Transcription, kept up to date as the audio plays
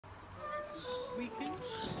squeaking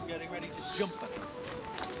and getting ready to jump at him.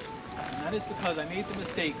 And that is because I made the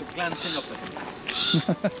mistake of glancing up at him.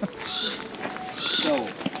 So,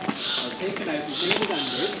 I'll take him out. His name is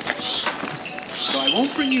Anders. So I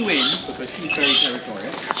won't bring you in because she's very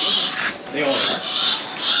territorial. They all are.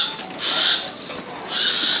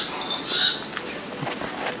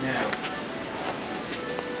 Now,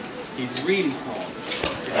 he's really small.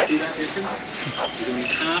 See that difference? He's only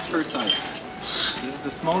half her size. This is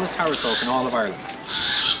the smallest Harrisholk in all of Ireland.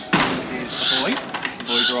 He's a boy. The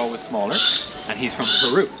boys are always smaller. And he's from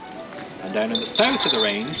Peru. And down in the south of the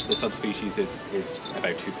range, the subspecies is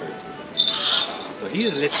about 2/3 the size. So he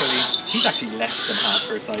is literally, he's actually less than half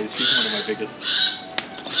her size. She's one of my biggest.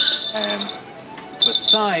 But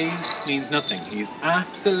size means nothing. He's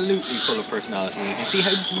absolutely full of personality. You can see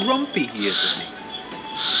how grumpy he is with me.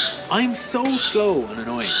 I'm so slow and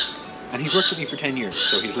annoying. And he's worked with me for 10 years,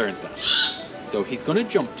 so he's learned that. So he's going to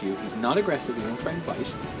jump to you. He's not aggressive. He won't try and bite.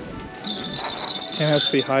 It has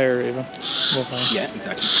to be higher even. Yeah,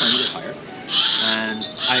 exactly. Tiny bit higher. And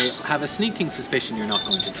I have a sneaking suspicion you're not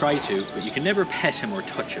going to try to, but you can never pet him or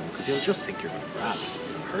touch him because he'll just think you're going to grab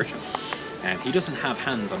him and hurt him. He doesn't have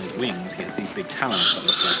hands on his wings. He has these big talons that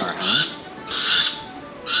look like our hands.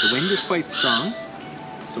 The wind is quite strong,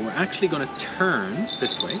 so we're actually going to turn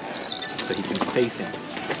this way so he can face in.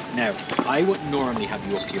 Now, I wouldn't normally have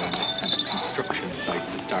you up here on this kind of construction site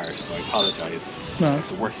to start, so I apologise. No. It's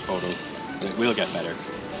the worst photos, but it will get better.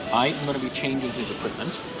 I am going to be changing his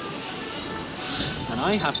equipment, and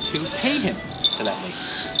I have to pay him to let me.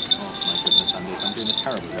 Oh my goodness, I'm doing a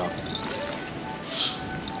terrible job.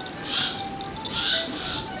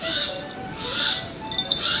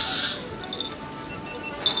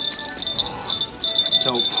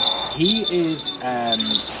 So he is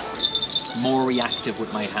more reactive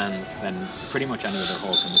with my hands than pretty much any other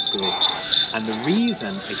hawk in the school. And the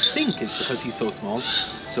reason, I think, is because he's so small.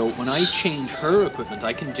 So when I change her equipment,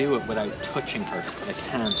 I can do it without touching her. I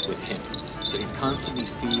can't with him. So he's constantly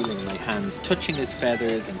feeling my hands, touching his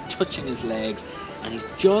feathers and touching his legs. And he's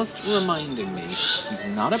just reminding me he's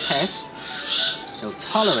not a pet. He'll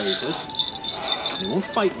tolerate it. And he won't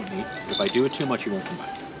fight with me. If I do it too much, he won't come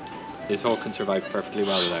back. This hawk can survive perfectly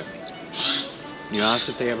well without me. You asked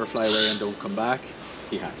if they ever fly away and don't come back?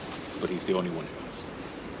 He has, but he's the only one who has.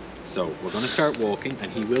 So we're going to start walking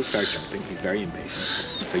and he will start jumping. He's very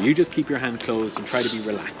impatient. So you just keep your hand closed and try to be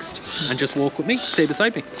relaxed. And just walk with me, stay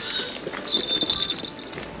beside me.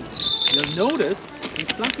 You'll notice,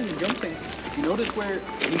 he's flapping and jumping, you notice where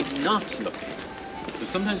he's not looking. So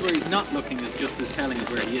sometimes where he's not looking is just as telling as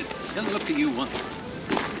where he is. He doesn't look at you once.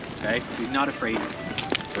 Okay? He's not afraid of you.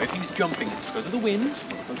 So if he's jumping, it's because of the wind,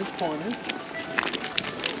 because of corners.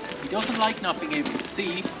 He doesn't like not being able to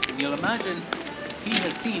see, and you'll imagine he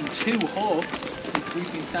has seen 2 hawks since we've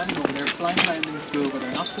been standing over there flying around in the school where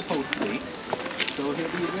they're not supposed to be. So he'll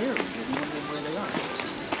be aware of them, he'll be wondering where they are.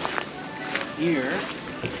 Here,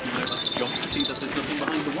 you might want to jump to see that there's nothing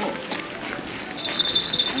behind the wall.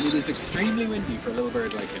 And it is extremely windy for a little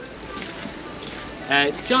bird like him.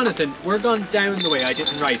 Jonathan, we're going down the way, I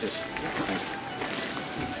didn't write it. Thanks.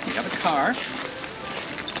 We have a car.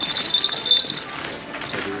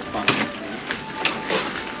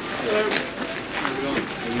 Hello. How's it going?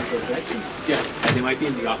 Are you for directions? Yeah. They might be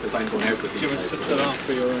in the office. I'm going out with you. Do you want to switch that off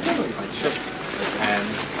for your own? That'll be fine. Sure.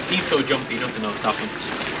 He's so jumpy, nothing will stop him.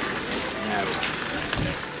 Now.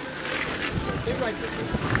 Stay right with me.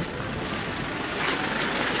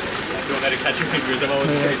 Yeah, don't let it catch your fingers. I'm always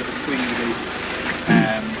afraid of it swinging the baby.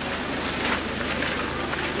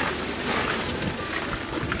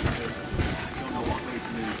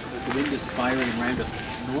 The wind is spiraling around us.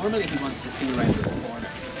 Normally he wants to see around this corner.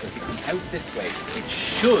 So if he comes out this way, it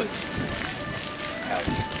should help.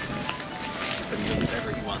 But he does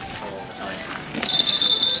whatever he wants all the time.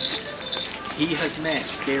 He has met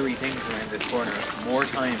scary things around this corner more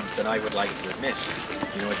times than I would like to admit.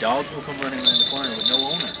 You know, a dog will come running around the corner with no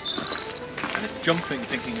owner. And it's jumping,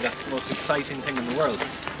 thinking that's the most exciting thing in the world.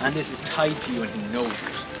 And this is tied to you and he knows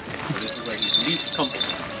it. So this is where he's least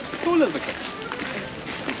comfortable. Go a little bit quicker.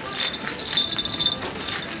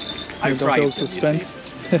 I bribed him, suspense.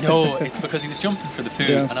 No, it's because he was jumping for the food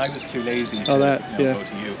and I was too lazy to go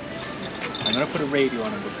to you. I'm going to put a radio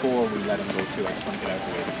on him before we let him go too. I just want to get out of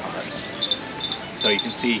the way of the car. So you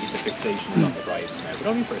can see the fixation is on the bribes now, but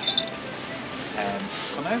only for a second.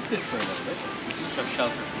 Come out this way a little bit. You seem to have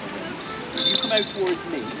shelter from the wind. When you come out towards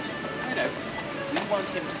me, head out. We want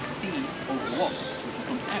him to see over the wall. So if you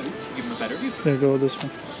come out, give him a better view. There, go this one.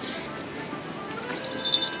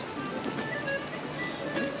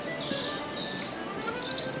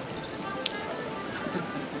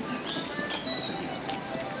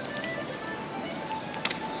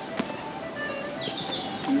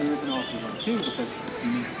 awful lot too because he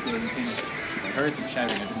needs to do things. I heard them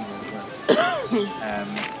shouting, I didn't know what it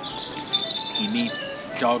was. He meets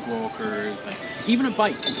dog walkers and even a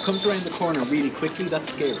bike. If it comes around the corner really quickly,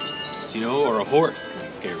 that's scary. Do you know? Or a horse can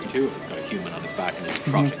be scary too if it's got a human on its back and it's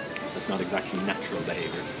trotting. That's not exactly natural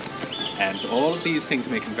behaviour. And so all of these things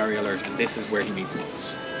make him very alert, and this is where he meets most.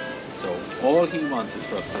 So all he wants is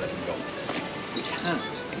for us to let him go. We can't.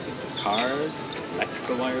 There's cars, there's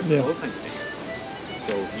electrical wires, there's all kinds of things.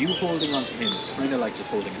 So you holding on to him is kind of like just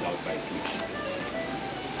holding a dog by its leash.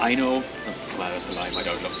 I know, well that's a lie, my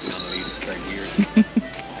dog loves being on a lead, it's very weird.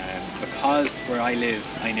 Because where I live,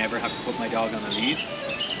 I never have to put my dog on a lead.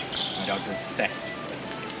 My dogs are obsessed with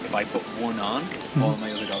it. If I put one on, all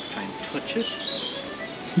my other dogs try and touch it.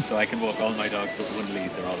 So I can walk all my dogs with one lead,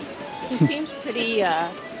 they're all... He seems pretty,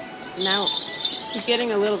 now, he's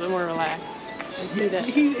getting a little bit more relaxed. I see that.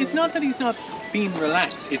 It's not that he's not being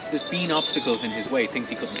relaxed, it's there's been obstacles in his way, things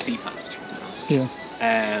he couldn't see past. Yeah.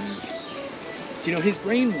 You know, his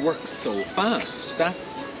brain works so fast.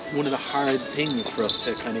 That's one of the hard things for us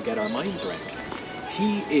to kind of get our minds around.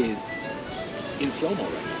 He is in slow-mo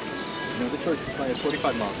right now. You know, the church is by at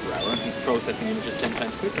 45 miles per hour and he's processing images 10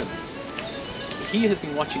 times quicker than us. He has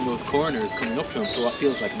been watching those corners coming up to him for what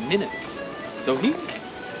feels like minutes. So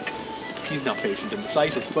he's not patient in the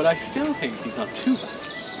slightest, but I still think he's not too bad.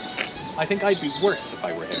 I think I'd be worse if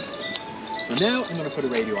I were him. So now I'm going to put a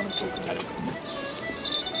radio on him so we can let him go.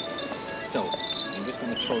 So, I'm just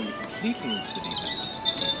going to throw you completely into the deep end.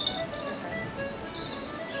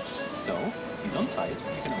 So, he's untied,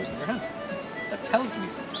 you can open your hand. That tells me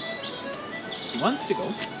something. He wants to go,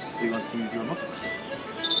 but he wants to use your muscle.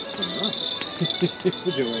 Turn your arm.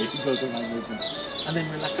 The way he goes in my movement. And then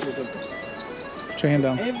relax your elbow. Put your hand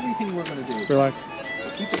down. Everything we're going to do is relax. So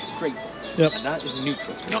keep it straight. Yep. And that is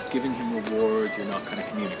neutral. You're not giving him rewards, you're not kind of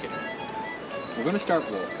communicating. We're going to start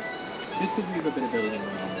walking. Just because we have a bit of building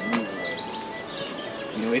going on, we'll move away.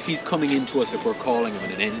 You know, if he's coming into us, if we're calling him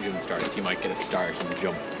and an engine starts, he might get a start and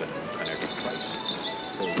jump and kind of try to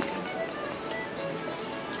pull the engine.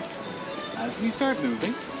 As we start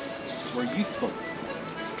moving, we're useful.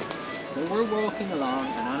 So we're walking along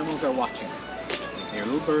and animals are watching us. You hear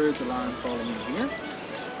little birds' alarm calling in here.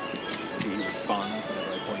 See he responds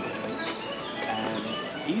whenever I point at him. And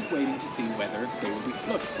he's waiting to see whether they will be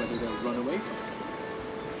flushed, whether they'll run away from us.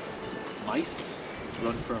 Mice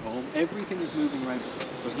run for home. Everything is moving around us.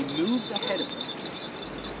 So he moves ahead of us,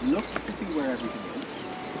 looks to see where everything is.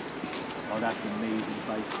 Oh, that's an amazing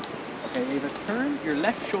sight. Okay, Ava, turn your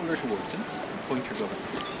left shoulder towards him and point your gun at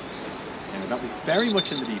him. Now, that was very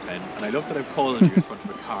much in the deep end, and I love that I've called you in front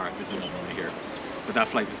of a car. This is not only here. But that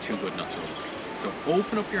flight was too good not to look. So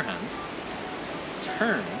open up your hand,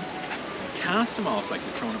 turn, and cast him off like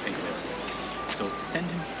you're throwing a paper. So send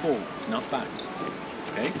him forwards, not backwards.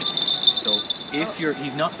 Okay? So if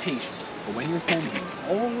he's not patient, but when you're sending him,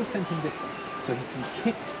 always send him this way. So he can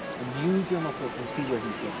kick and use your muscles and see where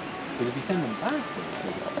he's going. But if you send him backwards,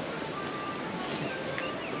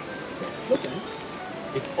 look at it.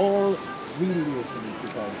 It's all really weird for me to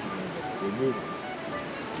try to remove it.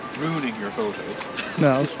 Ruining your photos.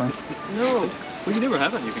 No, that's fine. No. Well, you never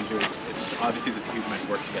have anything to do. It's obviously there's a huge amount of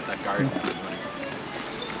work to get that garden up and running.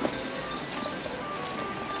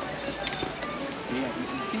 So yeah, you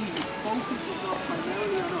can see his focus is not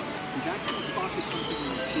primarily on us. He's actually spotted something on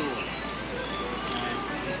the floor. And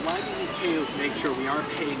he's wagging his tail to make sure we are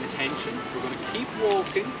paying attention. We're going to keep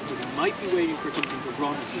walking because he might be waiting for something to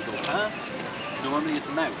run as we go past. Normally it's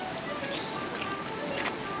a mouse.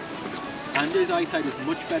 And his eyesight is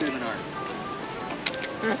much better than ours.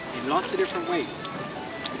 In lots of different ways.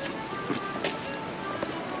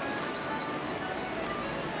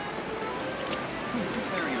 This is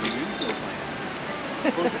very unusual.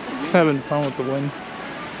 Just having fun with the wind.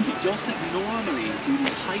 He doesn't normally do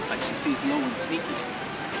these high flights, he stays low and sneaky.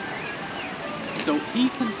 So he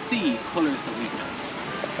can see colours that we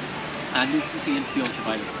can't. And this can see into the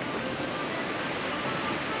ultraviolet spectrum.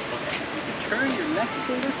 Okay, you can turn your left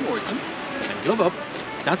shoulder towards him and glove up.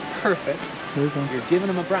 That's perfect. You're giving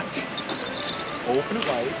him a branch. Open it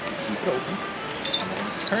wide, keep it open, and then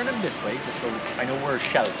turn him this way, just so I know we're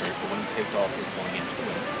sheltered, but when he takes off, he's going into the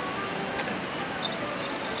wind.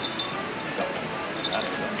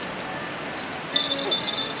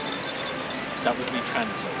 That was me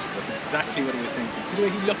translating. That's exactly what he was thinking. See the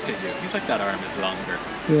way he looked at you? He's like, that arm is longer.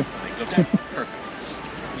 Yeah. Like, look at perfect.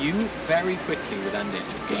 You very quickly with Andy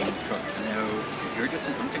just gained his trust, and now you're just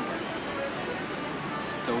a hunting bird.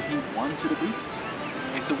 So he wanted a boost.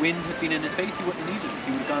 If the wind had been in his face, he wouldn't have needed it.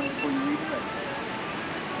 He would have gone before you even read.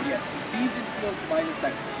 But yeah, he sees into the ultraviolet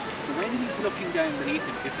spectrum. So So when he's looking down beneath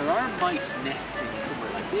him, if there are mice nesting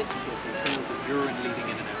somewhere like this, you'll see trails of urine leading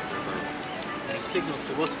in and out of their burrows. And he signals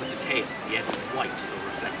to us with the tail. The end is white, so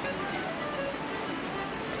reflecting the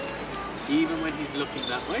view. Even when he's looking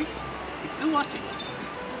that way, he's still watching us.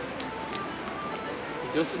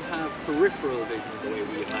 He doesn't have peripheral vision the way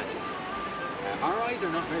we imagine. Our eyes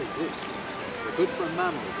are not very good. They're good for a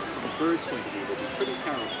mammal, but from a bird's point of view, they'll be pretty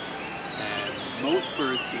terrible. Most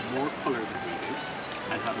birds see more colour than we do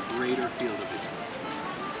and have a greater field of vision.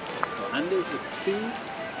 So Anders has 2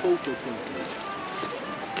 focal points in it.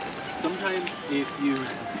 Sometimes if you...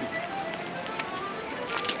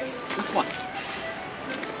 Just watch.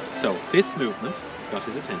 So this movement got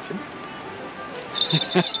his attention.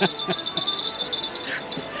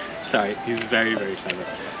 Sorry, he's very, very clever.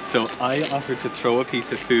 So I offered to throw a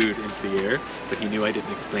piece of food into the air, but he knew I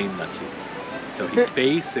didn't explain that to you. So he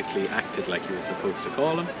basically acted like you were supposed to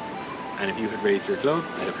call him, and if you had raised your glove,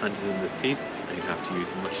 I'd have handed him this piece, and he'd have to use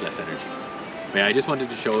much less energy. But I just wanted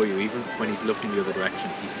to show you, even when he's looking the other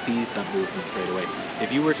direction, he sees that movement straight away.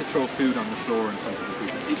 If you were to throw food on the floor in front of the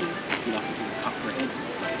group of pigeons, you'll have to see them cock their head to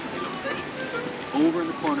the side when they look at you. Over in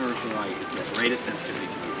the corner of their eyes is the greatest sensitivity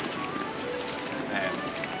to movement.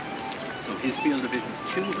 So his field of vision is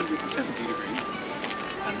 270 degrees,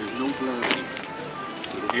 and there's no blur beneath.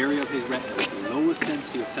 So the area of his retina with the lowest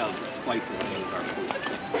density of cells is twice as many as our foot.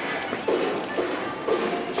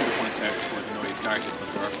 I should have pointed out before the noise started, but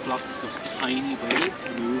there are flocks of tiny blades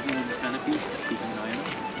moving in the canopy, keeping an eye on them.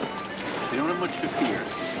 They don't have much to fear.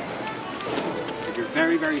 If you're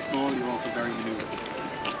very, very small, you're also very maneuverable.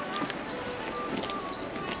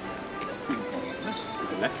 With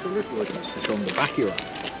the left shoulder towards him, to show him the back of your eye.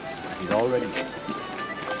 He's already there.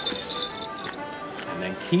 And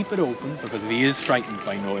then keep it open, because if he is frightened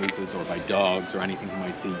by noises or by dogs or anything he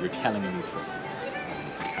might see, you're telling him he's frightened.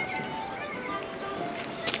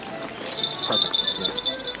 Perfect. Yeah.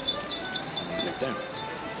 And then get down.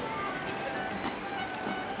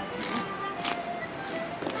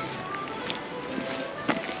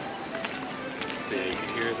 So yeah, you can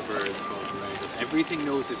hear the birds floating around us. Everything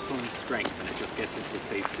knows its own strength, and it just gets into a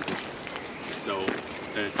safe position. So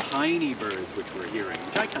the tiny birds which we're hearing,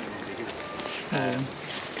 which I can't remember hearing,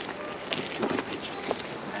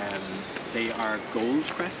 they are gold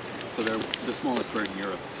crests, so they're the smallest bird in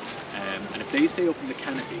Europe. And if they stay up in the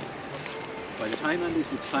canopy, by the time Anders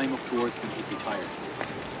would climb up towards them, he'd be tired.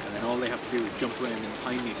 And then all they have to do is jump around in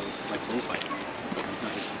tiny hills like bullfighting. It's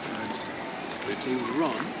not as concerned. But if they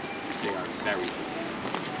run, they are very simple.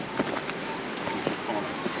 We should call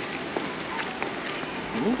them.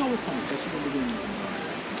 They won't always come, especially when they're doing anything wrong.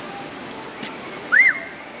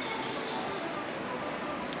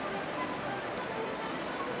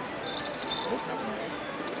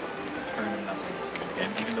 Turn them that way.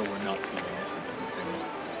 Again, even though we're not feeling it, we're just assuming.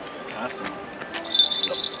 Cast him.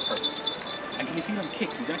 Look, perfect. And can you feel him kick?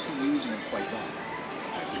 He's actually using it quite well.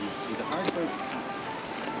 He's a hard bird to cast.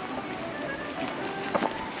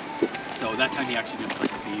 So that time he actually just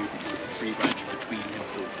couldn't see you. There was a tree branch between him,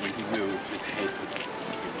 so when he moved, his head would be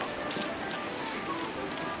lost.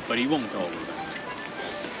 But he won't always.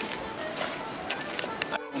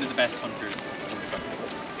 One of the best hunters in the country.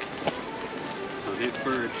 So this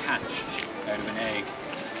bird hatched out of an egg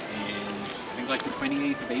in, I think, like the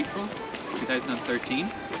 28th of April,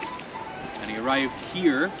 2013. And he arrived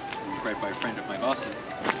here, described by a friend of my boss's,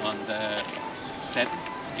 on the 7th,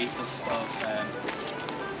 8th of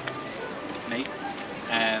May.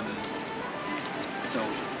 So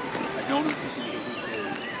I've known him since he was a week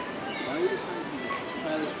old. By the time he was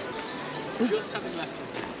 12, just having left him,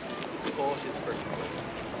 he bought his first crow.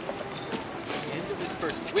 At the end of his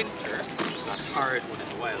first winter, that hard one in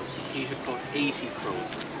the wild, he had caught 80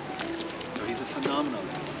 crows. So he's a phenomenal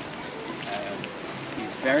animal.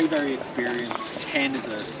 He's very, very experienced. 10 is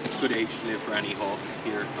a good age to live for any hawk.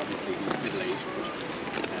 Here, obviously, he's middle-aged, but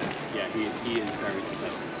yeah, he is very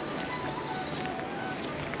successful.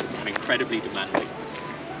 And incredibly demanding.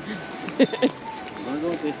 We're going to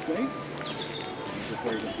go this way.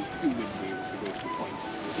 Before you're going to be too windy to go to the point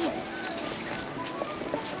as well.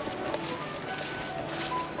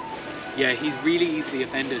 Yeah, he's really easily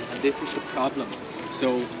offended, and this is the problem.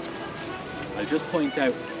 So, I'll just point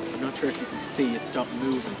out, I'm not sure if you can see it stopped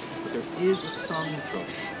moving, but there is a song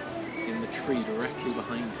thrush in the tree directly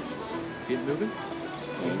behind him. See it moving?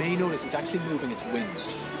 You may notice it's actually moving its wings.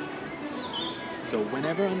 So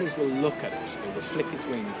whenever Anders will look at it, it will flick its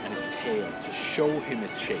wings and its tail to show him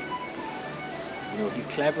its shape. You know, he's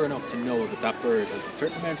clever enough to know that that bird has a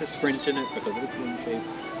certain amount of sprint in it because of its wing shape,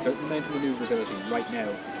 a certain amount of maneuverability right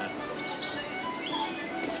now.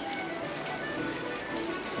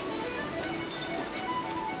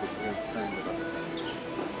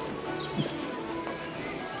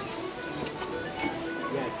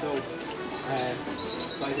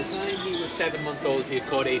 7 months old, he had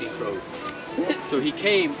caught 80 crows. So he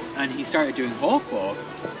came and he started doing hawk walk.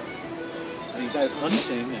 And he's out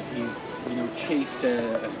hunting and he's, you know, chased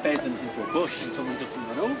a pheasant into a bush and someone just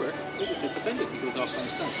went over. He just gets offended. He goes off by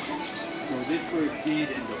himself. So this bird did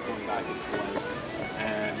end up going back into the wild.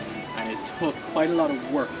 And it took quite a lot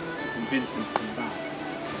of work to convince him to come back.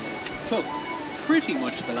 It took pretty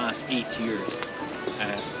much the last 8 years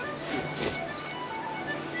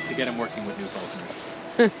to get him working with new falconers.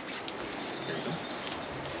 There you go.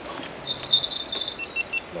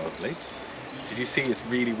 Lovely. Did you see his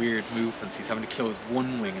really weird movements? He's having to close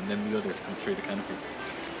one wing and then the other to come through the canopy.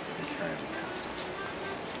 Ashford Castle.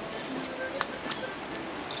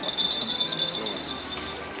 Watching something on the floor.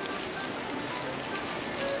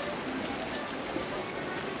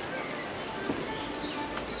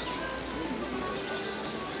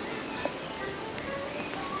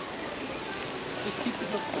 Just keep the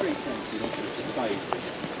hook straight down so you don't get it tight.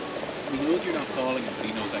 He knows you're not calling him, but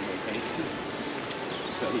he knows I'm okay.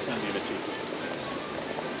 So he can be a bit cheeky.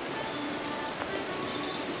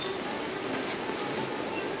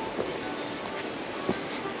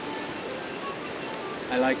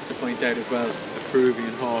 I like to point out as well, a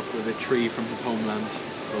Peruvian hawk with a tree from his homeland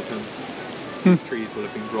above him. These trees will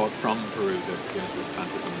have been brought from Peru, the Guinness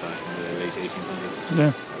planted them back in the late 1800s.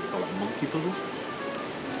 Yeah. I would call it a monkey puzzle.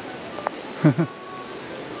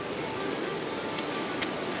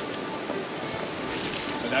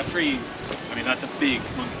 But that tree, I mean, that's a big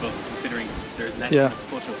monkey puzzle considering there's less than a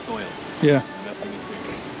foot of soil. Yeah. And that thing is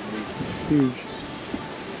big. It's huge.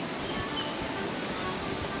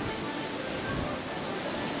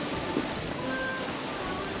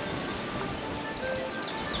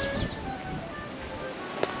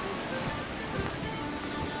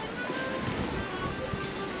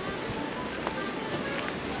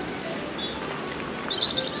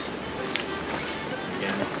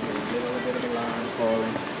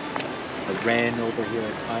 Wren over here,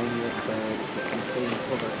 a tiny little bird, it's just kind of staying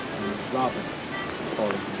cover, and there's robin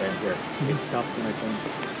falling from down here. It stopped when I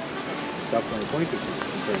pointed. It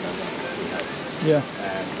turned on that we had. Yeah.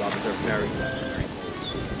 Robins are very cold.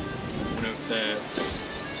 One of the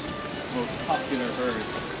most popular birds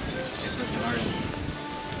in Britain and Ireland.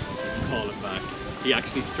 Call him back. He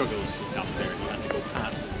actually struggled to stop there. He had to go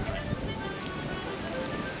past it.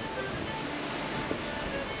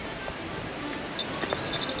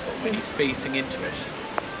 When he's facing into it,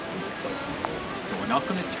 he's sulking. So we're not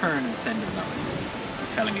going to turn and send him that way.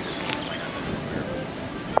 He's telling me that he's in my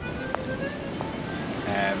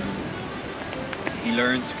hand. He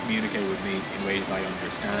learns to communicate with me in ways I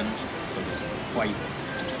understand. So there's quite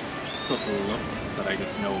subtle looks that I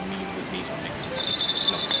just know mean with meat on it.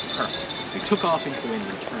 Look, perfect. So he took off into the wind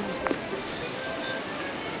and turned himself.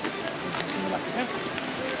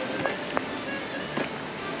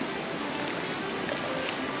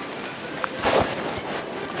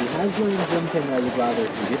 He has learned one thing I would rather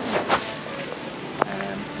he didn't.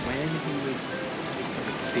 When he was,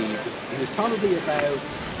 let's see, he was probably about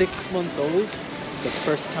 6 months old the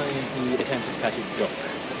first time he attempted to catch a duck.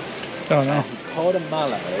 Oh no. He caught a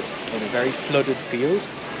mallard in a very flooded field.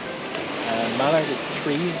 Mallard is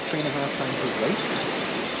 3.5 times his weight.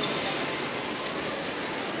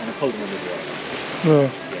 And I pulled him under the water. Oh.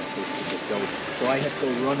 Yeah, so I had to go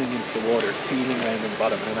running into the water, feeling around in the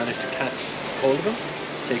bottom, and I managed to catch hold of him.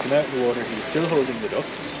 Take him out in the water, he was still holding the duck.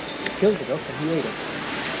 He killed the duck and he ate it.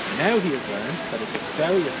 Now he has learned that it's a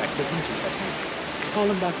very effective hunting technique. Call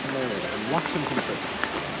him back from there and watch him come through.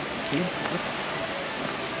 See him?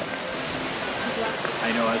 Look.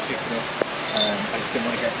 I know, I'll pick it up. I just didn't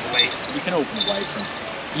want to get in the way. We can open it wide for him.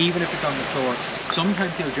 Even if it's on the floor,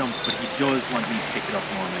 sometimes he'll jump, but he does want me to pick it up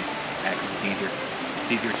normally because it's easier.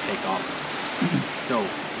 It's easier to take off. So,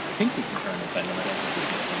 I think we can turn and send him. I don't think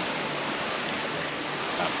we can.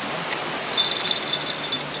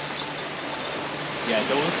 Yeah,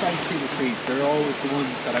 those guys through the trees, they're always the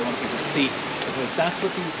ones that I want people to see because that's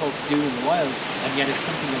what these hawks do in the wild, and yet it's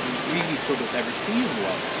something that we really struggle to ever see in the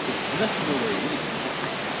wild because you have to know where he is.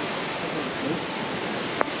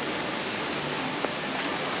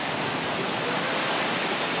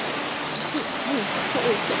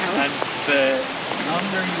 And the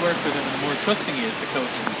longer you work with him and the more trusting he is, the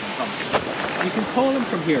closer he can come. You can call him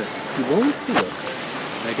from here. He won't see us,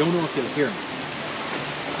 and I don't know if he'll hear me.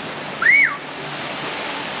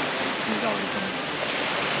 He's already coming.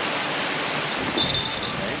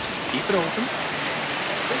 Okay, keep it open.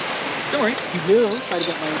 Don't worry, he will try to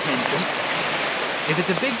get my attention. If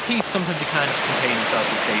it's a big piece, sometimes he can't contain himself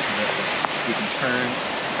and chasing it, but you can turn,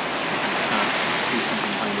 you can pass, see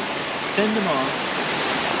something behind us. Send him off.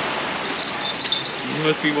 There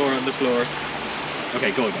must be more on the floor.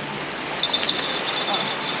 Okay, go again.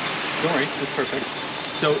 Don't worry, it's perfect.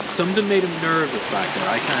 So something made him nervous back there.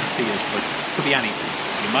 I can't see it, but it could be anything.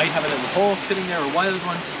 You might have a little hawk sitting there, a wild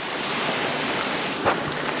one.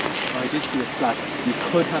 I did see a splash. You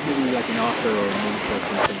could have maybe like an otter or a moose or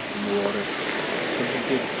something in the water. Something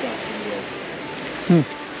big splash in the water.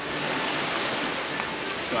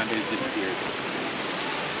 So Andes disappears.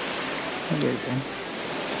 There you go. I'm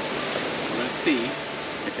going to see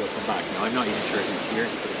if he'll come back. Now I'm not even sure if he's here.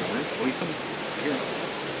 Oh, he's coming. I hear him.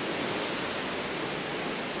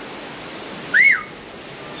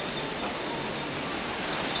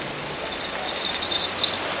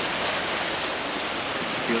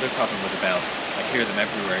 The other problem with the bell, I hear them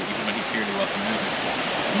everywhere, even when he clearly wasn't moving.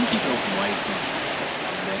 I think keep it open wide for him.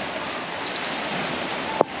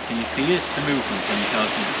 Can you see it, the movement, when he tells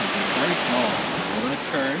me something? It's very small. I'm going to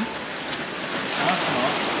turn, pass him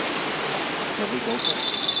off. Lovely, go for it.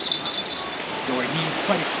 So he's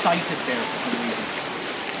quite excited there for some reason.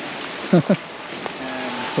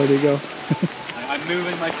 Where'd he go? I'm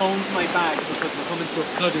moving my phone to my bag because we're coming to a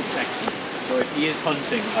flooded section. So if he is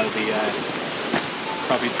hunting, I'll be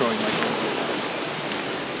probably throwing my phone away.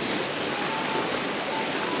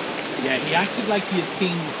 Yeah, he acted like he had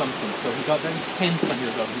seen something, so he got very tense on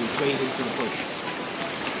your gun. He was waiting for the push.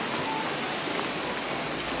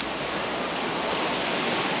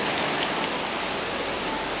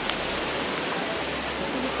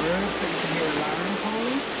 So the birds that you can hear alarm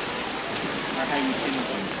calling are how you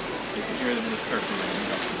pinpoint them. You can hear them in a circle and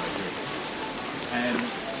that's right here.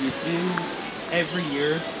 You do every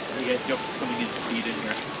year we get ducks coming in to feed in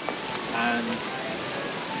here, and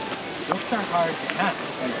ducks are hard to catch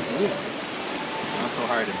as a rule. Not so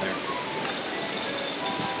hard in there.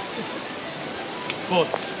 But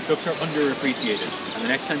ducks are underappreciated, and the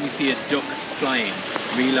next time you see a duck flying,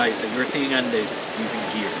 realise that you're seeing Andes using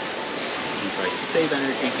gears. He tries to save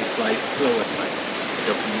energy, he flies slow at times. The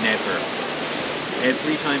duck never.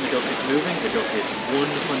 Every time a duck is moving, the duck is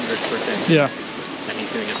 100%. Yeah. And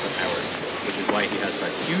he's doing it for hours, which is why he has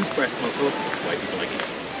that huge breast muscle, why people like him.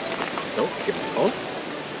 So, give him a call.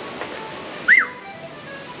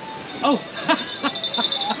 Oh!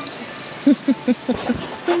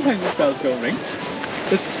 Sometimes the bells don't ring.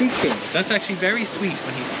 The beaking. That's actually very sweet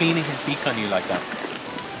when he's cleaning his beak on you like that.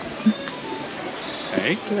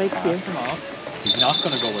 Okay, He likes you. cast him off. He's not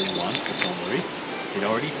going to go where you want, but don't worry. He'd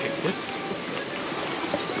already picked it.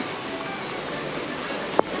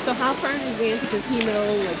 So how far in advance does he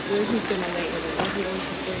know like where he's gonna lay it, or does he always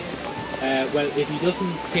just wait? Well, if he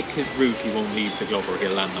doesn't pick his route, he won't leave the glove or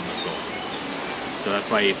he'll land on the floor. So that's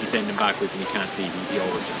why if you send him backwards and he can't see, he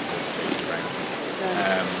always just goes straight to the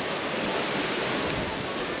ground.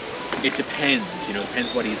 It depends, you know, it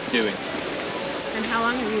depends what he's doing. And how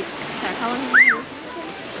long have you been working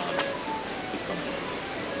He's coming.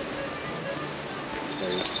 There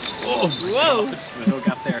he is. Oh, Whoa! There's no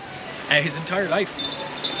gap there. His entire life,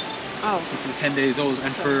 Oh, since he was 10 days old, and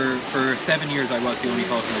for 7 years I was the only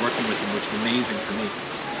falconer working with him, which is amazing for me.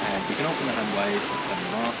 We can open the hand wide and send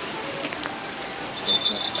him off.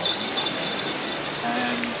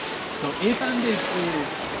 So if Andes is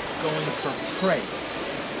going for prey,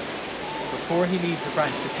 before he leaves the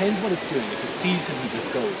branch, depends what it's doing. If it sees him, he just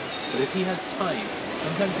goes. But if he has time,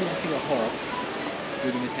 sometimes you will see a hawk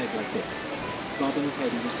moving his head like this. Bobbing his head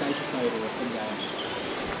either side to side or up and down.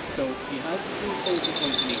 So he has two focal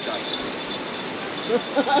points in each eye.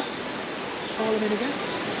 Call him in again.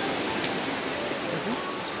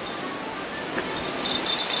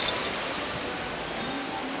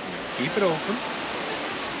 Keep it open.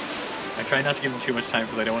 I try not to give him too much time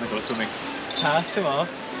because I don't want to go swimming. Cast him off.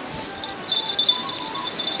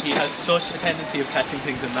 He has such a tendency of catching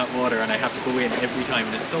things in that water, and I have to go in every time,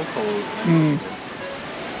 and it's so cold.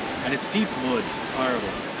 And it's deep mud. It's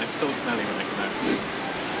horrible. I'm so smelly when I come out.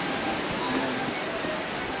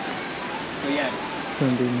 So yeah,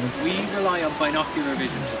 we rely on binocular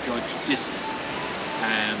vision to judge distance,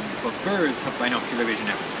 but birds have binocular vision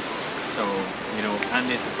everywhere. So, you know,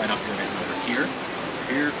 Andes has binocular vision over here,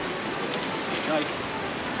 each eye.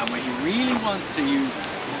 And when he really wants to use,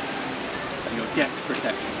 you know, depth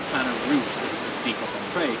perception to plan a route to sneak up and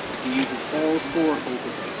prey, he uses all four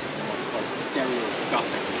focal points in what's called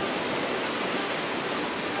stereoscopic.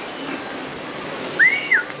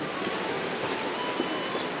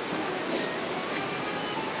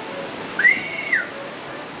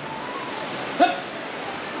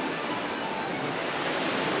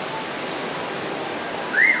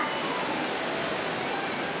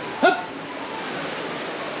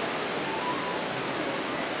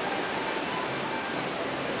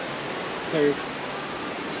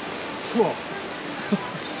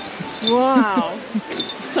 wow!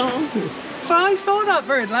 So I saw that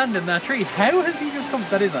bird land in that tree. How has he just come?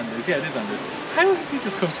 That is Anders. Yeah, it is Anders. How has he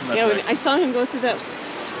just come from that Yeah, when direction? I saw him go through that.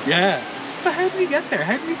 Yeah. But how did he get there?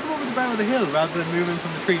 How did he come over the brow of the hill rather than moving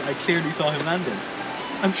from the tree I clearly saw him landing?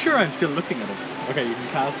 I'm sure I'm still looking at him. Okay, you can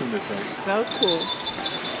cast him this way. That was cool.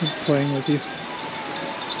 Just playing with you.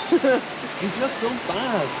 He's just so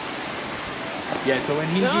fast. Yeah, so when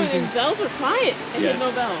he's No, using... his bells were quiet. And he had Yeah.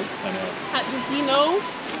 no bells. I know. Does he know?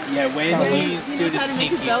 Yeah, when Probably. he's He doing knows how his to make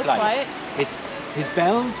his sneaky bells flight, quiet. it's, his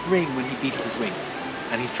bells ring when he beats his wings,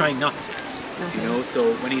 and he's trying not to. Do you know?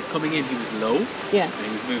 So when he's coming in, he was low, Yeah. and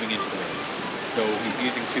he was moving into the wind. So he's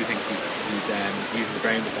using two things. He's using the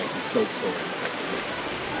ground effect and slope soaring effectively.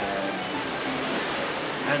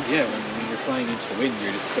 And yeah, when you're flying into the wind,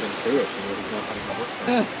 you're just putting through it. You know, he's not having that much.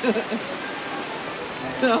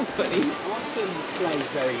 That was funny. Often flies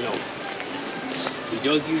very low. He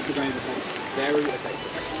does use the ground effect very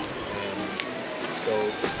effectively. So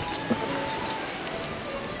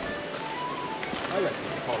I reckon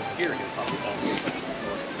if you call him here, he'll probably fall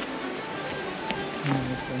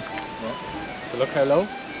yeah. So look how low.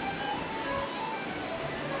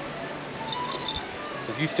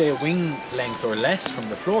 If you stay a wing length or less from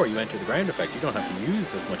the floor, you enter the ground effect. You don't have to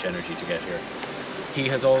use as much energy to get here. He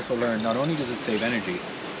has also learned not only does it save energy,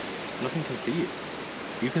 nothing can see you.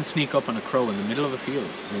 You can sneak up on a crow in the middle of a field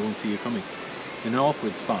and they won't see you coming. It's an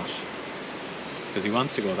awkward spot because he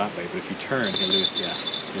wants to go that way, but if you turn, he'll lose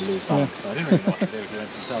he'll lose balance. So I didn't really know what to do. He went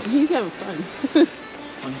himself He's having fun.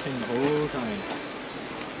 hunting the whole time.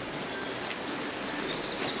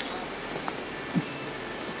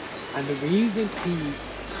 And the reason he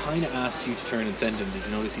kind of asked you to turn and send him, did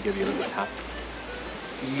you notice he gave you a little tap?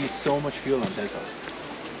 He used so much fuel on takeoff.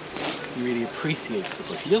 He really appreciates the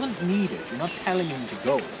push. He doesn't need it. You're not telling him to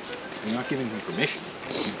go. You're not giving him permission.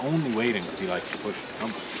 He's only waiting because he likes to push the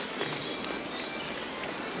come.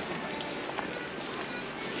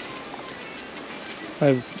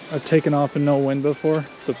 I've taken off in no wind before,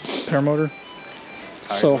 the paramotor.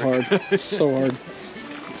 It's so hard. It's so hard.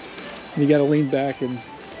 You gotta lean back and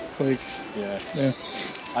like Yeah.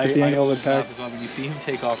 At the angle of always attack. laugh as well when you see him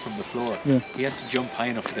take off from the floor. Yeah. He has to jump high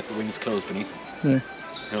enough to get the wings closed beneath him. Yeah.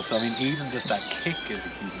 You know, so I mean, even just that kick is a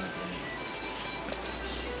huge amount of energy.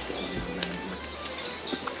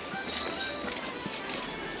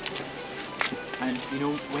 And you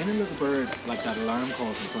know, when a little bird like that alarm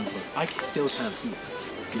calls in front of us, I still can't see it.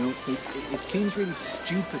 You know, so it seems really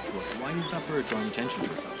stupid to us. Why is that bird drawing attention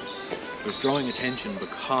to itself? It's drawing attention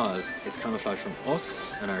because it's camouflaged from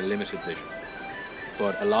us and our limited vision.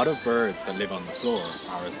 But a lot of birds that live on the floor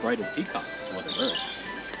are as bright as peacocks to other birds.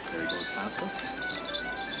 There he goes past us.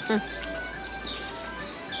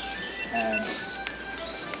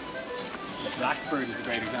 The blackbird is a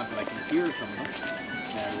great example. I can hear some of them.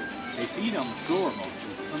 Now, they feed on the floor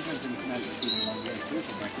mostly. Sometimes when you come out, they're feeding along the edge. Here's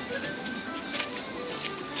one right there.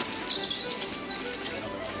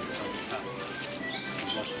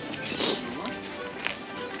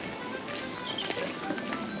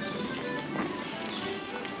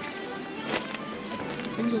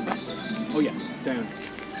 Oh yeah, down.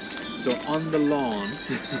 So on the lawn,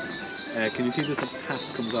 can you see this path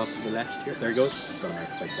comes off to the left here? There he goes. Going right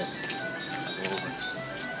like that. Over.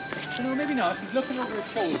 No, maybe not. He's looking over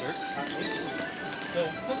his shoulder. So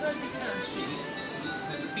sometimes he can't see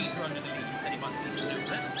because his feet are under the leaves and he wants you to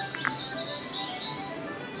move it.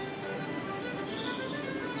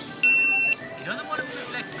 He doesn't want to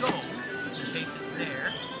let go in case it's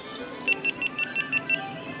there.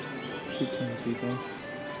 Should turn the feet off.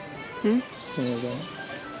 Hmm? Something like that.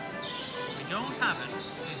 We don't have it.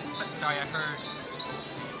 Sorry, I heard.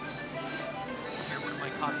 Here, one of my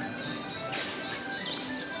colleagues.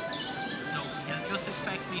 No, he'll just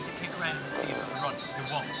expect me to kick around and see if it'll run. It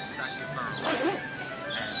won't. It's actually a burrow.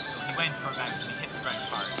 So he went for a bounce and he hit the ground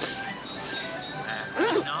hard.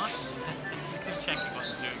 Not. He's checking what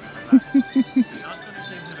he's doing with that. Not going to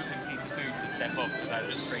give him a big piece of food to step up because I'll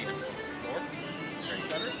just trade him from the floor. Very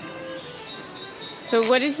clever. So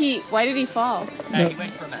why did he fall? He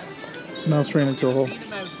went for a mouse. Mouse ran into a hole. If he'd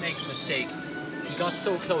seen a mouse make a mistake, he got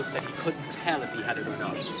so close that he couldn't tell if he had it or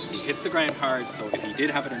not. He hit the ground hard, so if he did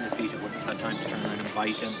have it in his feet, it wouldn't have had time to turn around and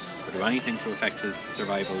bite him or do anything to affect his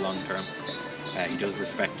survival long term. He does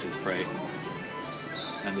respect his prey.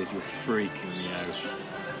 And as you're freaking me out.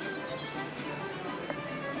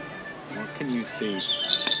 What can you see?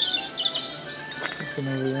 From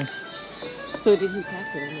over there. So did he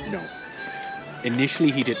catch it or No. Initially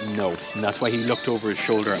he didn't know, and that's why he looked over his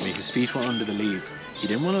shoulder at me. His feet were under the leaves. He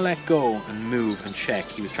didn't want to let go and move and check.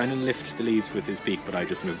 He was trying to lift the leaves with his beak, but I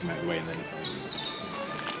just moved him out of the way and then he fell.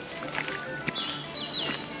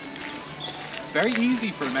 very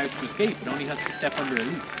easy for a mouse to escape. It only has to step under a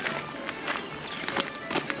leaf.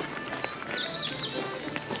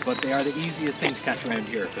 But they are the easiest thing to catch around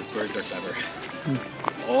here because birds are clever.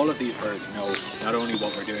 All of these birds know not only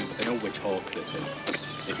what we're doing, but they know which hawk this is.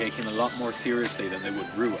 They take him a lot more seriously than they would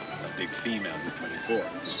Rua, a big female who's 24.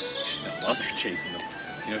 She's not bothered chasing them.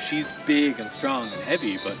 You know, she's big and strong and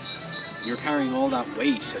heavy, but you're carrying all that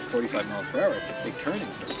weight at 45 miles per hour. It's a big turning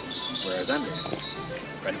circle. Whereas I'm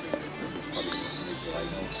incredibly good. Probably the only people I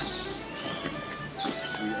know.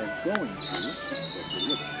 We are going to go to the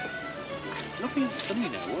wood. It's looking sunny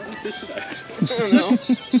now. What is this about? I don't know.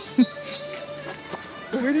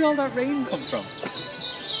 Where did all that rain come from?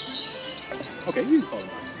 Okay, you can call him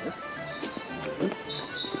back from this.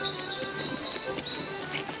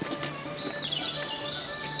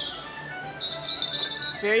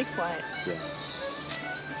 Very quiet.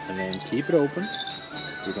 Yeah. And then keep it open.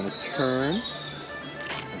 We're going to turn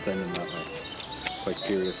and send him that quite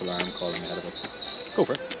serious alarm calling ahead of us. Go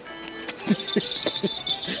for it.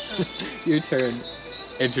 Your turn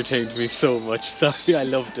entertained me so much. Sorry, I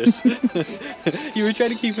loved it. You were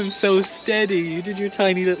trying to keep him so steady. You did your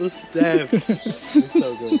tiny little step. It's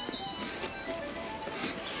so good.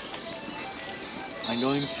 I'm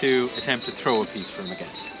going to attempt to throw a piece for him again.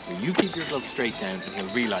 So you keep your glove straight down and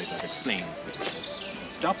he'll realise I've explained.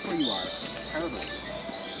 Stop where you are. Terrible.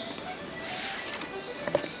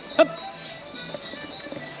 Up.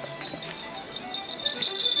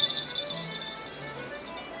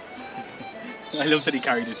 I love that he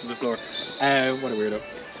carried it to the floor. What a weirdo.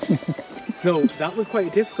 So that was quite a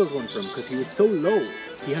difficult one for him because he was so low.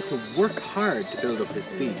 He had to work hard to build up his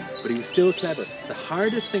speed, but he was still clever. The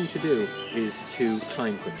hardest thing to do is to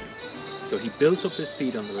climb quickly. So he built up his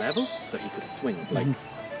speed on the level so he could swing. Like,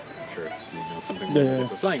 sure, you know, something like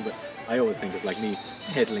for flying, but I always think of like me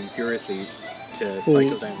pedaling furiously to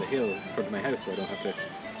cycle down the hill in front of my house so I don't have to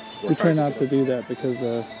work We try hard not to do that because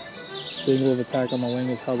the angle of attack on the wing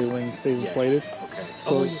is how the wing stays inflated. Okay.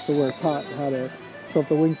 So we're taught how to. So if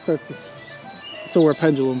the wing starts to, so we're a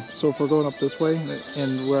pendulum. So if we're going up this way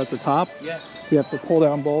and we're at the top, we have to pull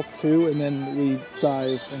down both too, and then we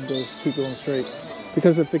dive and keep going straight.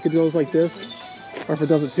 Because if it goes like this, or if it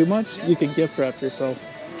does it too much, you can gift wrap yourself.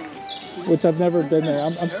 Which I've never been there.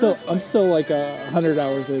 I'm still like 100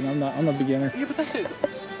 hours in. I'm a beginner. Yeah, but that's it.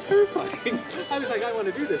 Terrifying. I was like, I want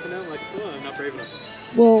to do this, and now I'm like, oh, I'm not brave enough.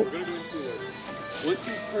 Well, we're going to go into this. Once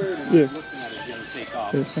you've heard and I'm looking at it, you're going to take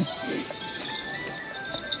off.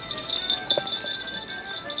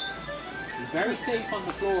 It's very safe on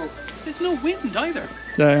the floor. There's no wind either.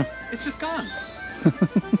 Yeah. It's just gone.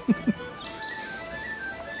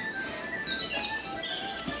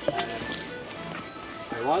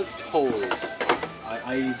 I was told,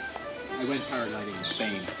 I went paragliding in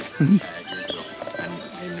Spain years ago, and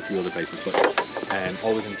in a few other places, but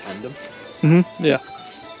always in tandem. Yeah.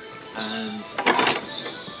 And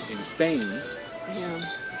in Spain,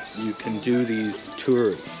 you can do these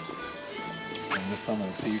tours in the summer,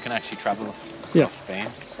 so you can actually travel across Spain.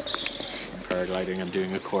 I'm paragliding, I'm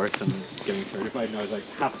doing a course and getting certified, and I was like,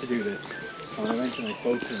 have to do this. And when I went and I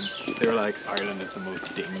spoke to them, they were like, Ireland is the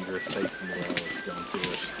most dangerous place in the world, don't do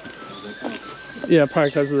it. I was like, oh. Yeah, probably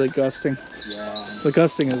because of the gusting. Yeah. The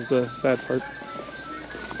gusting is the bad part.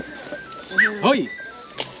 Hoi!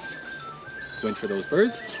 Went for those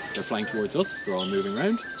birds. They're flying towards us. They're all moving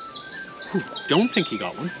around. Whew. Don't think he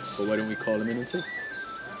got one, but why don't we call him in and see?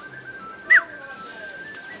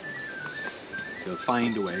 He'll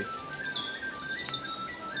find a way.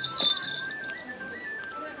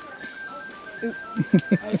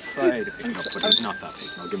 I'll try to pick him up, but he's not that big.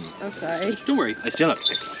 I'll give him a Okay. Don't worry, I still have to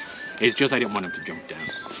pick him up. It's just I didn't want him to jump down,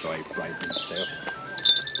 so I ride him to stay up.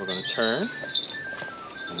 We're going to turn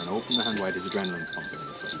and then open the hand wide. His adrenaline's pumping,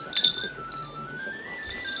 that's why he's acting quicker.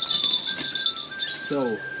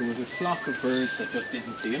 So there was a flock of birds that just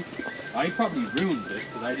didn't see him. I probably ruined it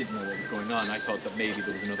because I didn't know what was going on. I thought that maybe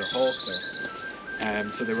there was another hawk there.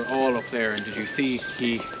 So they were all up there, and did you see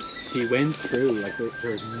he went through, like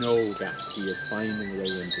there's no gap. He is finding a way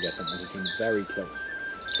in to get them, and he came very close.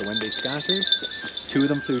 So when they scattered, two of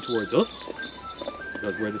them flew towards us,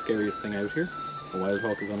 because we're the scariest thing out here. A wild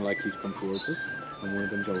hawk is unlikely to come towards us, and one of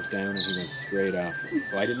them goes down and he went straight after him.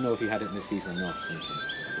 So I didn't know if he had it in his feet or not.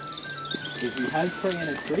 If he has prey in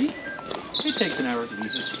a tree, it takes an hour to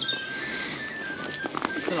eat it.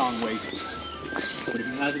 It's a long wait. But if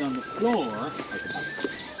he has it on the floor, I can have it.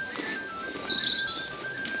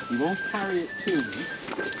 He won't carry it to me.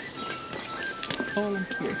 Call him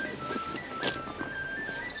here.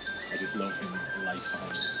 I just love him light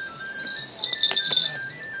behind me.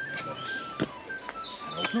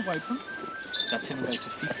 And open it wide for him. That's him about to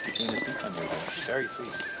feast between his feet on you. Very sweet.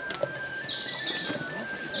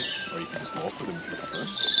 Or you can just walk with him if you prefer.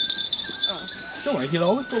 Oh. Don't worry, he'll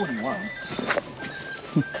always go when he wants.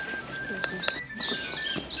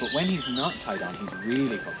 But when he's not tied on, he's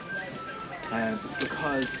really good.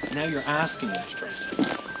 Because now you're asking him to trust you.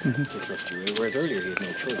 To trust you, whereas earlier he had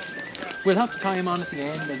no choice. We'll have to tie him on at the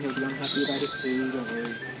end and he'll be unhappy about it too, don't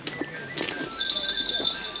worry.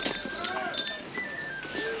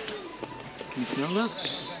 Can you smell that?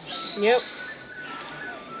 Yep.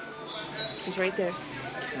 He's right there.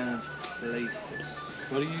 Can't place it.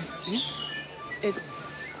 What do you see?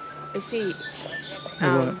 I see.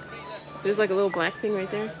 What? There's like a little black thing right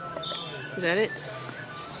there. Is that it?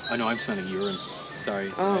 I know, I'm smelling urine.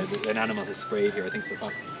 Sorry. Oh. An animal has sprayed here. I think it's a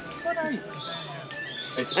fox. What are you?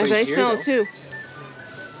 It's I sprayed here, smell though. it too.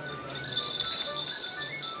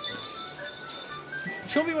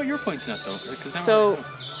 Show me what you're pointing at, though. 'Cause now I So don't know.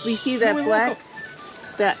 we see that Wait, black. look.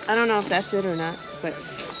 That I don't know if that's it or not, but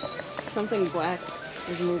something black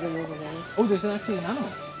is moving over there. Oh, there's actually an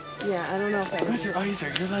animal. Yeah, I don't know if that God, is. your eyes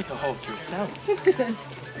are. You're like a hawk yourself.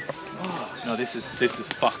 Oh, no, this is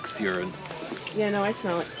fox urine. Yeah, no, I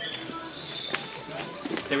smell it.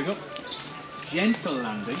 There we go. Gentle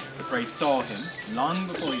landing, where I saw him long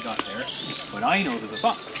before he got there, but I know there's a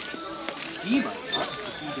fox. He might not,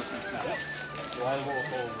 because he doesn't smell it. So I'll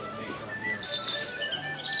walk over and make sure I'm near him.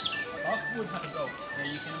 A fox would have a go. Now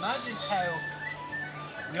you can imagine how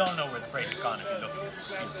we all know where the prey has gone if you look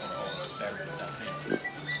at the hole buried in that thing.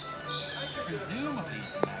 Presumably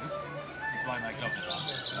now, is why my glove is on,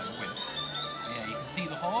 like a whip. Yeah, you can see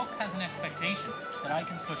the hawk has an expectation that I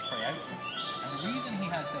can push prey out of him. And the reason he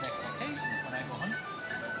has that expectation is when I go hunting.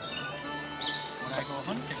 When I go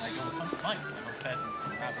hunting, I go hunt mice, I hunt pheasants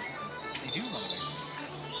and rabbits. They do run away from me.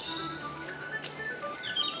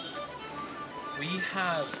 We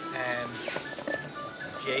have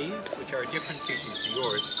jays, which are a different species to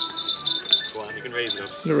yours. Go on, you can raise it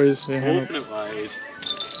up. There is a hand. Open it wide.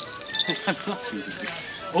 I'm not shooting you.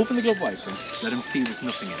 Open the glove wide for him. Let him see there's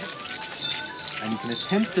nothing in it. And you can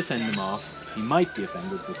attempt to send him off. He might be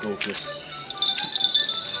offended, but go for it.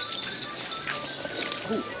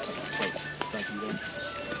 Oh, wait, thank you then.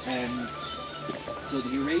 So the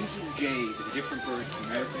Eurasian jay is a different bird to the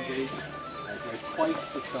American jay. They're twice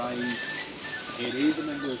the size. It is a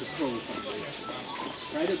member of the crow family.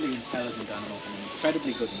 Incredibly intelligent animal and an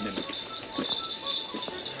incredibly good mimic.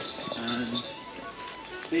 And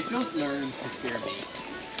they don't learn to scare me.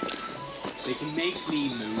 They can make me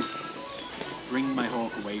move, bring my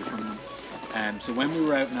hawk away from them. So when we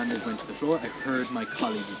were out and Anders went to the floor, I heard my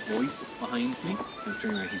colleague's voice behind me. I was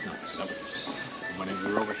turning around, he's not. That was it. And when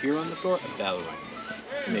we were over here on the floor, a bell rang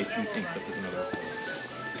to make me think that there's another hawk.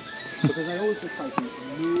 Because I always just try to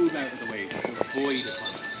move out of the way to avoid a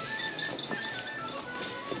contact.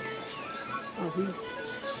 Oh, he's.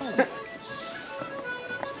 Oh.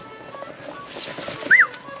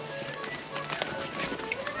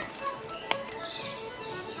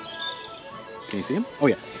 Can you see him? Oh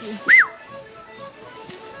yeah.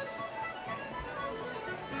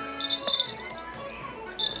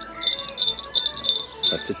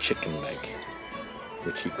 That's a chicken leg,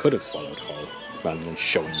 which he could have swallowed whole rather than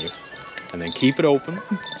showing you. And then keep it open,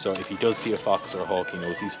 so if he does see a fox or a hawk, he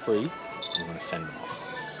knows he's free. I'm going to send him off.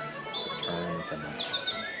 So turn and send him off.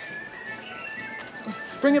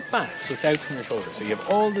 Bring it back so it's out from your shoulder, so you have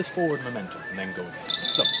all this forward momentum, and then go again.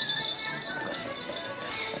 So.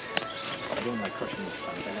 I don't like crushing this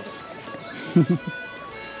plant, I love it.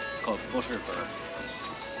 It's called butterbur.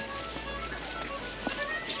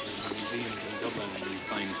 In museums in Dublin, you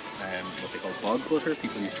find what they call bog butter.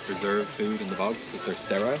 People used to preserve food in the bogs because they're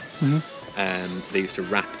sterile. They used to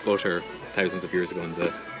wrap butter thousands of years ago in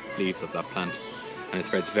the leaves of that plant, and it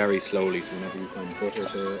spreads very slowly. So whenever you find butter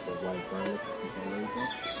there or wild garlic, you can raise it.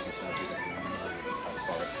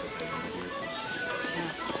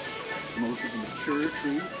 Most of the mature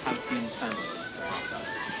trees have been planted.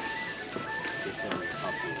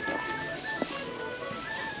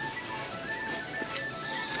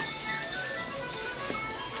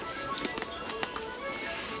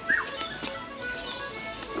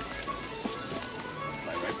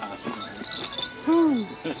 Right past it.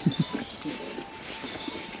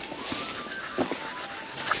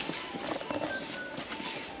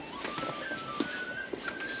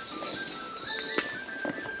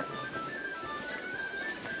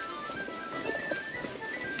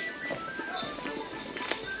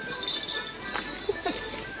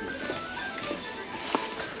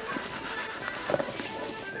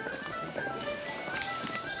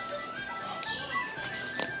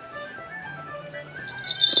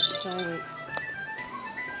 Silent.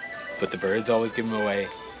 but the birds always give them away.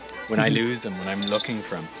 When I lose them, when I'm looking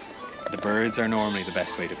for them, the birds are normally the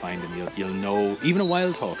best way to find them. You'll know, even a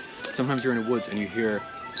wild hawk. Sometimes you're in the woods and you hear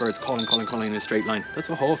birds calling in a straight line. That's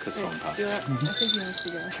a hawk has flown past. Yeah, I think he wants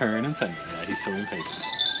to go. Turn and send. Yeah, he's so impatient.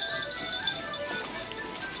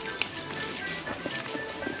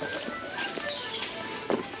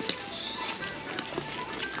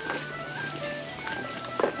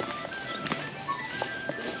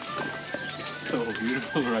 So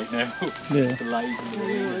beautiful right now. Yeah. The light and the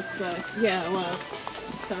rain. Yeah, well,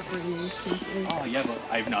 it's suffering. Oh yeah, but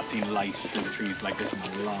I've not seen light through the trees like this in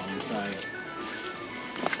a long time.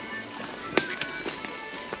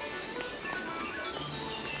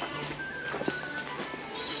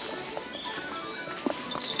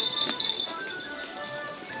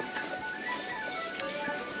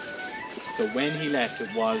 So when he left,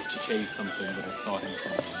 it was to chase something, but I saw him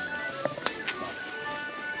coming.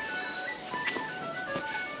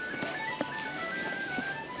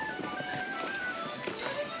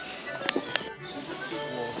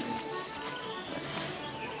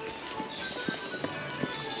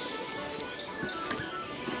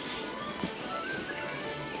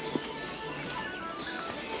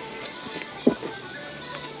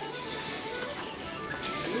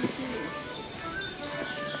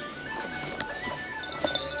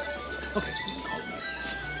 Okay.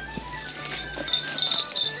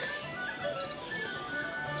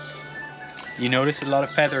 You notice a lot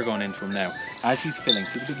of feather going into him now. As he's filling,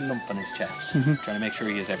 see the big lump on his chest? Trying to make sure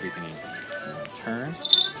he has everything in. Turn,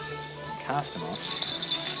 cast him off.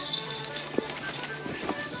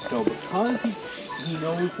 So because he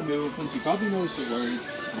knows the movements, he probably knows the words,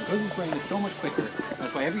 and because his brain is so much quicker,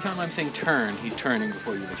 that's why every time I'm saying turn, he's turning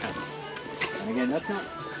before you have a chance. And again, that's not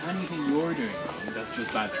anything you're doing wrong, that's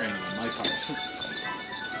just bad training on my part.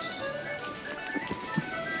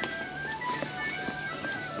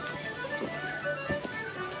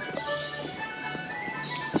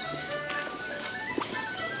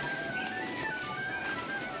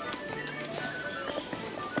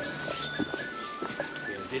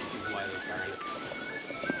 This is wild garlic.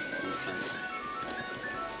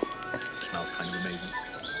 Smells kind of amazing.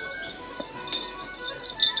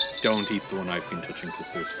 Don't eat the one I've been touching because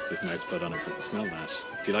there's mouse blood on it, but smell that.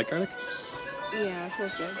 Do you like garlic? Yeah, it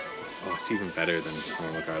feels good. Oh, it's even better than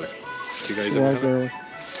normal garlic. Do you guys Raw ever have it? garlic.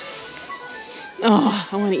 Oh,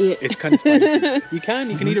 I want to eat it. It's kind of spicy. You can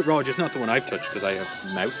eat it raw, just not the one I've touched because I have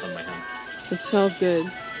mouse on my hand. It smells good.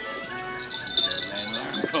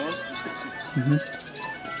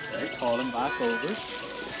 Right, call him back over. There.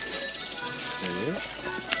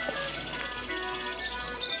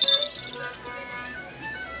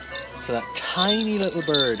 So that tiny little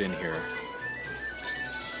bird in here,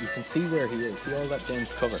 you can see where he is. See all that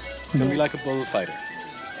dense cover. It's going to be like a bullfighter.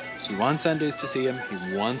 He wants Andes to see him.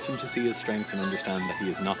 He wants him to see his strengths and understand that he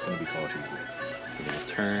is not going to be caught easily. So we're going to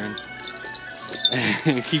turn.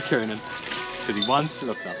 Keep turning. Because he wants to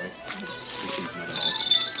look that way. He sees another hawk.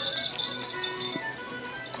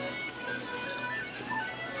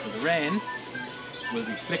 So the wren will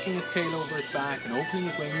be flicking his tail over his back and opening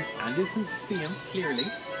his wings. Andes can see him clearly.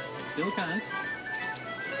 Still can't.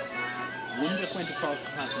 One just went across the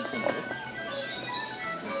path in front of it.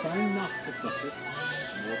 We're trying not to flush it.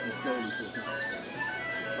 And walking slowly so it's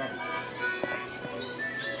not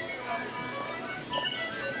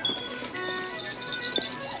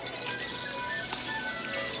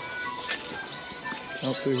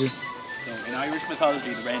Oh, pretty good. So in Irish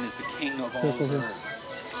mythology, the wren is the king of all birds. And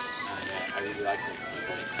I really like it. It's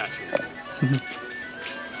very natural.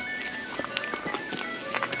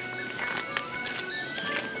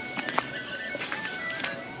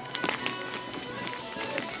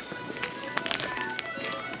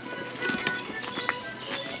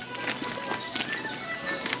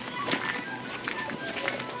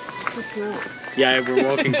 Yeah, we're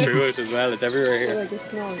walking through it as well. It's everywhere I here. like to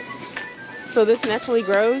smell it. So this naturally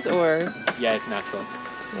grows, or? Yeah, it's natural.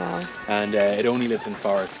 Wow. And it only lives in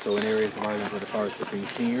forests. So in areas of Ireland where the forests have been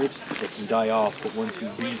cleared, it can die off. But once you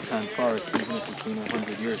replant forests, even if it's been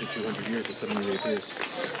 100 years or 200 years, it suddenly reappears.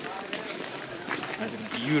 And it's a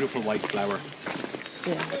beautiful white flower.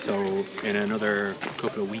 Yeah. So in another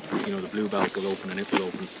couple of weeks, you know, the bluebells will open and it will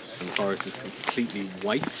open, and the forest is completely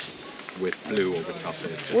white with blue over the top of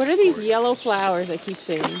it. It's just What are these gorgeous. yellow flowers I keep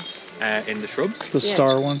seeing? In the shrubs, The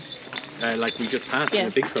star ones. like we just passed in Yeah.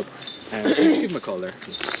 a big shrub. Give him a call there.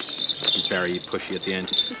 He's very pushy at the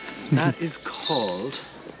end. That is called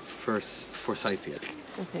forsythia.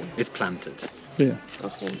 Okay. It's planted. Yeah.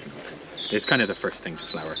 Okay. It's kind of the first thing to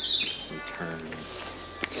flower. We turn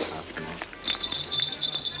after that.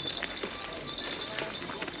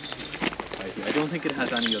 I don't think it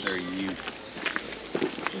has any other use,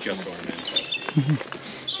 just ornamental.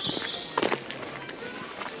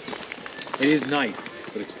 It is nice,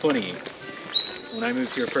 but it's funny. When I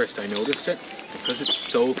moved here first, I noticed it. Because it's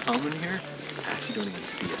so common here, I actually don't even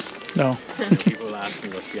see it. No. You know, people will ask me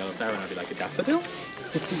what's the yellow flower, and I'll be like, a daffodil?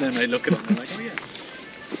 And then I look at it and I'm like, oh yeah.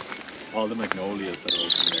 All the magnolias that are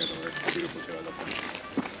open there that are beautiful too, I love them.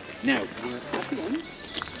 Now, we're at the end,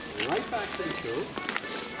 right back to the school.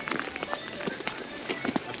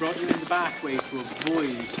 I brought you in the back way to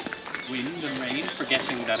avoid wind and rain,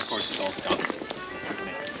 forgetting that of course it's all stopped.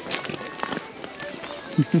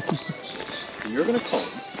 So you're going to come.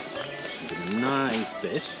 Nice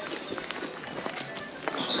bit.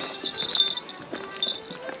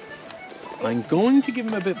 I'm going to give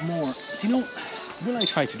him a bit more. Do you know, when I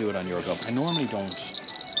try to do it on your glove, I normally don't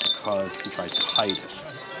because he tries to hide it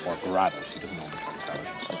or grab it. He doesn't normally try to grab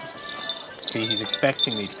it. See, he's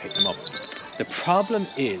expecting me to pick him up. The problem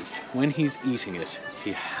is, when he's eating it,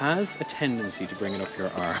 he has a tendency to bring it up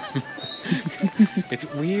your arm. It's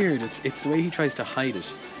weird. It's the way he tries to hide it.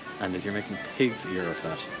 And as you're making pig's ear of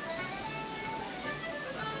that.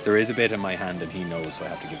 There is a bit in my hand and he knows, so I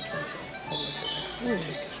have to give it to him. Otherwise he'll take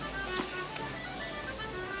it.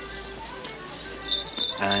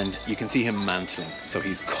 And you can see him mantling, so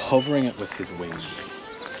he's covering it with his wings.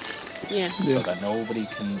 Yeah. So that nobody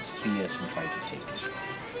can see it and try to take it.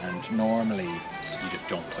 And normally, you just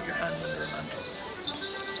don't put your hand under a mantle.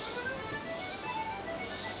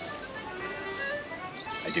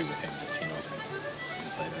 I do with him, just, he knows him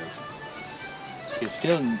inside out. He'll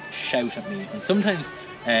still shout at me, and sometimes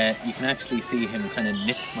you can actually see him kind of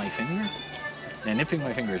nip my finger. Now, nipping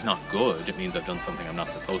my finger is not good. It means I've done something I'm not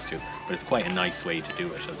supposed to, but it's quite a nice way to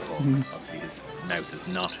do it as a whole. Obviously, his mouth is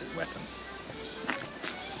not his weapon.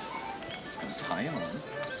 Just going to tie him on.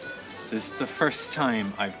 This is the first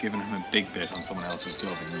time I've given him a big bit on someone else's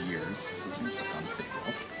glove in years, so it seems to have gone pretty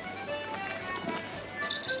well.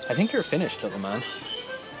 I think you're finished, little man.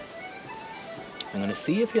 I'm going to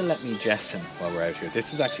see if he'll let me jest him while we're out here.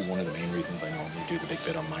 This is actually one of the main reasons I normally do the big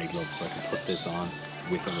bit on my glove, so I can put this on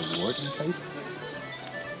with a reward in place.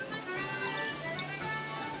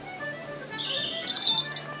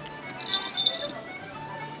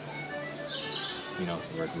 You know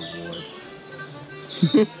the word reward.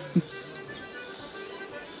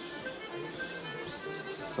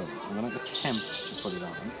 So I'm going to attempt to put it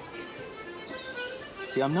on.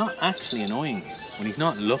 See, I'm not actually annoying him when he's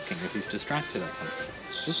not looking, if he's distracted at something.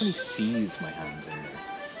 Just when he sees my hands in there.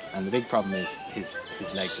 And the big problem is his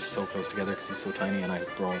legs are so close together because he's so tiny and I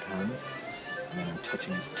have broad hands. And then I'm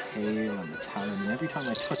touching his tail and the talon, and every time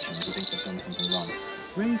I touch him, he thinks I've done something wrong.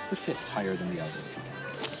 Raise the fist higher than the elbows again.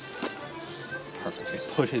 Perfect. I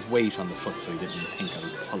put his weight on the foot so he didn't think I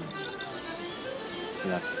was pulling it. So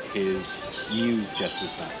that's his use just as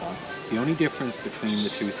that on. The only difference between the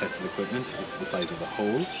two sets of equipment is the size of the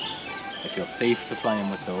hole. I feel safe to fly him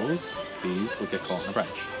with those. These would get caught in a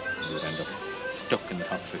branch. He would end up stuck in the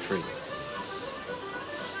top of a tree.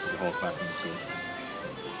 There's a hawk back in the school.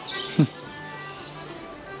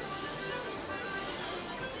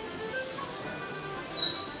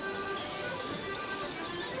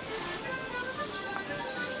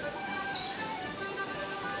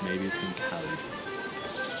 Maybe it's been carried.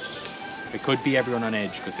 It could be everyone on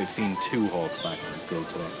edge because they've seen 2 hawks back in the school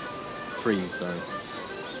today. 3, sorry.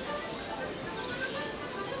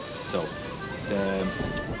 So,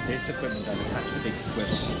 this equipment has attached a big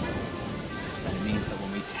swivel. And it means that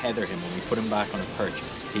when we tether him, when we put him back on a perch,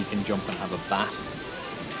 he can jump and have a bat,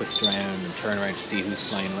 and twist around and turn around to see who's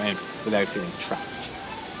flying around without feeling trapped.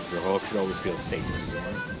 Your hawk should always feel safe.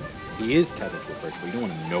 He is tethered to a perch, but you don't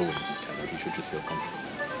want to know when he's tethered. He should just feel comfortable.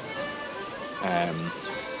 Yeah,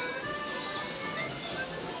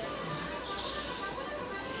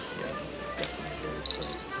 it's definitely very.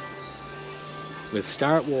 We'll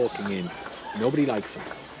start walking in. Nobody likes him.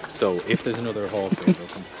 So if there's another hawk there, they'll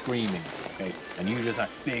come screaming, okay? And you just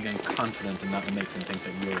act big and confident, and that will make them think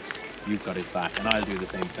that you've got his back, and I'll do the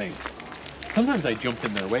same thing. Sometimes I jump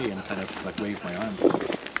in their way and kind of like wave my arms.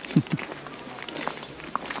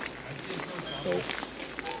 So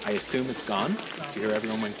I assume it's gone. Do you hear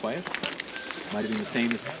everyone went quiet? Might have been the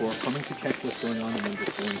same as before, coming to check what's going on and then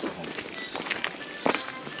just going to home.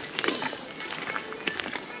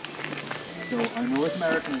 So our North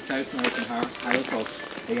American and South American harrowhawk,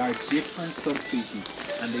 they are different subspecies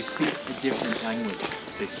and they speak a different language.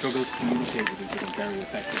 They struggle to communicate with each other very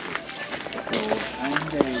effectively. So I'm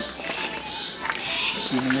a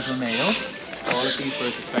human little male. All of these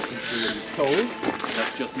birds expecting to be told.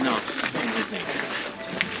 That's just not in his nature.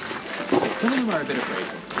 Some of them are a bit afraid of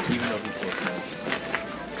him, even though he's so small.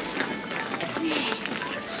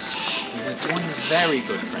 has one very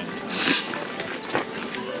good friend.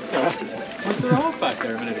 Was there off back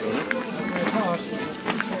there a minute ago? No?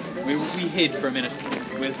 We hid for a minute.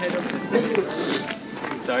 We'll head up this way.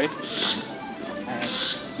 Sorry?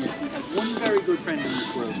 Yes, he has one very good friend in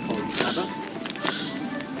this world called Jabba.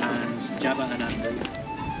 And Jabba and Andrew.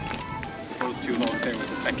 Those two hogs there with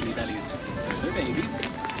the speckly bellies. They're babies.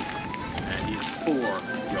 And he's 4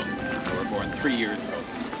 young. They were born 3 years ago.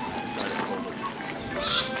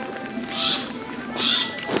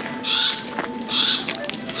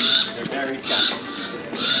 They're very chatty.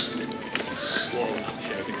 Whoa,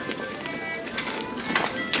 shouting.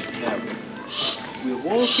 Now, we'll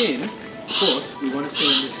walk in, but we want to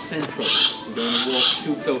stay in the central. We don't want to walk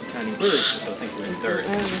too close to any birds, so I think we're in third.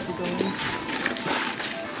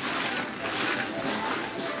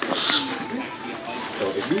 So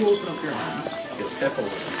if you open up your hand, you'll step over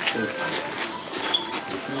them.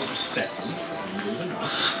 Step them, and move them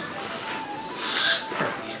up.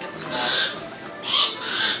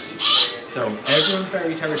 So everyone's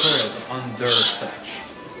very territorial on their perch.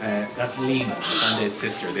 That's Lena and his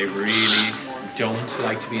sister. They really don't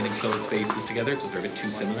like to be in enclosed spaces together because they're a bit too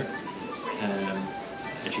similar.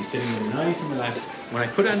 And she's sitting there nice and relaxed. When I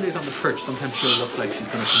put Anders on the perch, sometimes she'll look like she's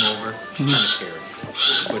going to come over. She's kind of scared.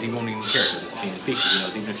 But he won't even care because it's between his feet. He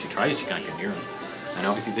knows even if she tries, she can't get near him. And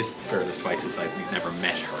obviously this girl is twice his size and he's never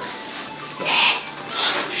met her. So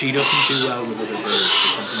she doesn't do well with other birds.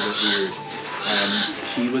 There's something a bit weird.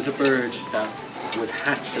 She was a bird that was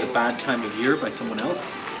hatched at a bad time of year by someone else.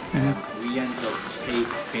 We ended up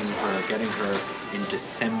getting her in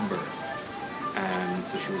December.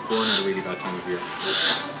 So she was born at a really bad time of year.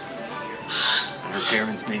 And her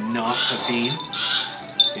parents may not have been.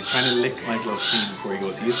 He's trying to lick my glove clean before he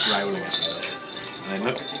goes. He is growling at me. And then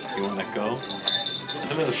look, he won't let go.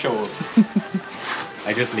 It's a little show up.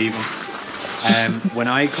 I just leave him. When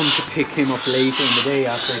I come to pick him up later in the day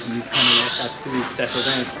after he's kind of let that food settle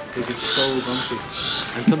down, he'll be so grumpy.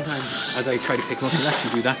 And sometimes, as I try to pick him up, he'll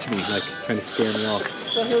actually do that to me, like trying to scare me off.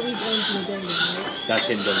 So he'll be done in the day, right? That's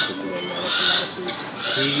him done for today, yeah, that's a lot of food.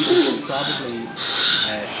 He is probably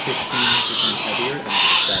 15% heavier than the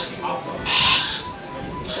starting of the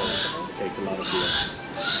so it takes a lot of food.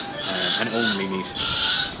 And only meat.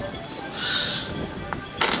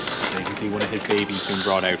 So you can see one of his babies being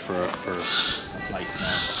brought out for a flight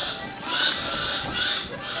now.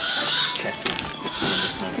 Castle.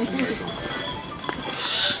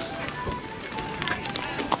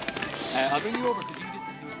 I'll bring you over.